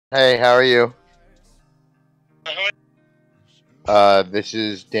Hey, how are you? I'm This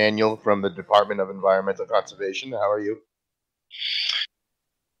is Daniel from the Department of Environmental Conservation. How are you?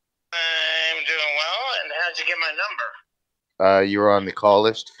 doing well, and how'd you get my number? You were on the call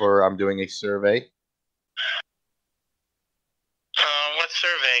list for I'm doing a survey. What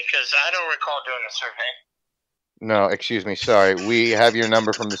survey? Because I don't recall doing a survey. No, excuse me, sorry. We have your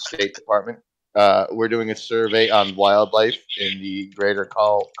number from the State Department. We're doing a survey on wildlife in the greater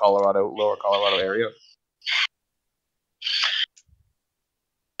Colorado, lower Colorado area.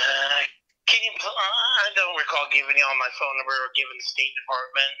 Can you? I don't recall giving you all my phone number or giving the State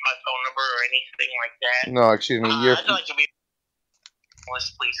Department my phone number or anything like that. No, excuse me. I'd like to be on the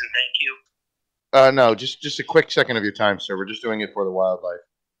list, please, and thank you. No, just a quick second of your time, sir. We're just doing it for the wildlife.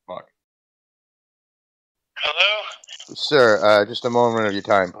 Fuck. Hello? Sir, just a moment of your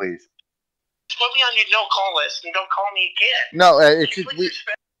time, please. Just put me on your no-call list and don't call me again. No, Please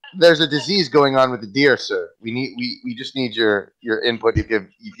respect. there's a disease going on with the deer, sir. We just need your input.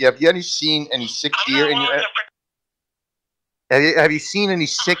 Have you seen any sick deer in your have you seen any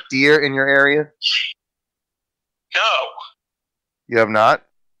sick deer in your area? No. You have not?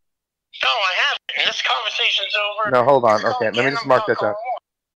 No, I haven't. This conversation's over. No, hold on. Okay, let me just mark that down.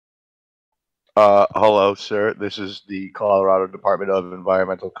 Hello, sir. This is the Colorado Department of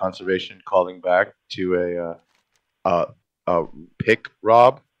Environmental Conservation calling back to a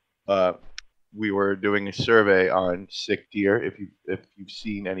PicRob. We were doing a survey on sick deer. If you've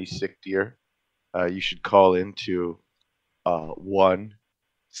seen any sick deer, you should call into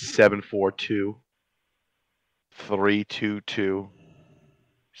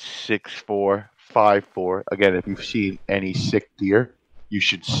 1-742-322-6454. Again, if you've seen any sick deer, you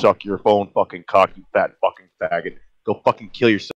should suck your own fucking cock, you fat fucking faggot. Go fucking kill yourself.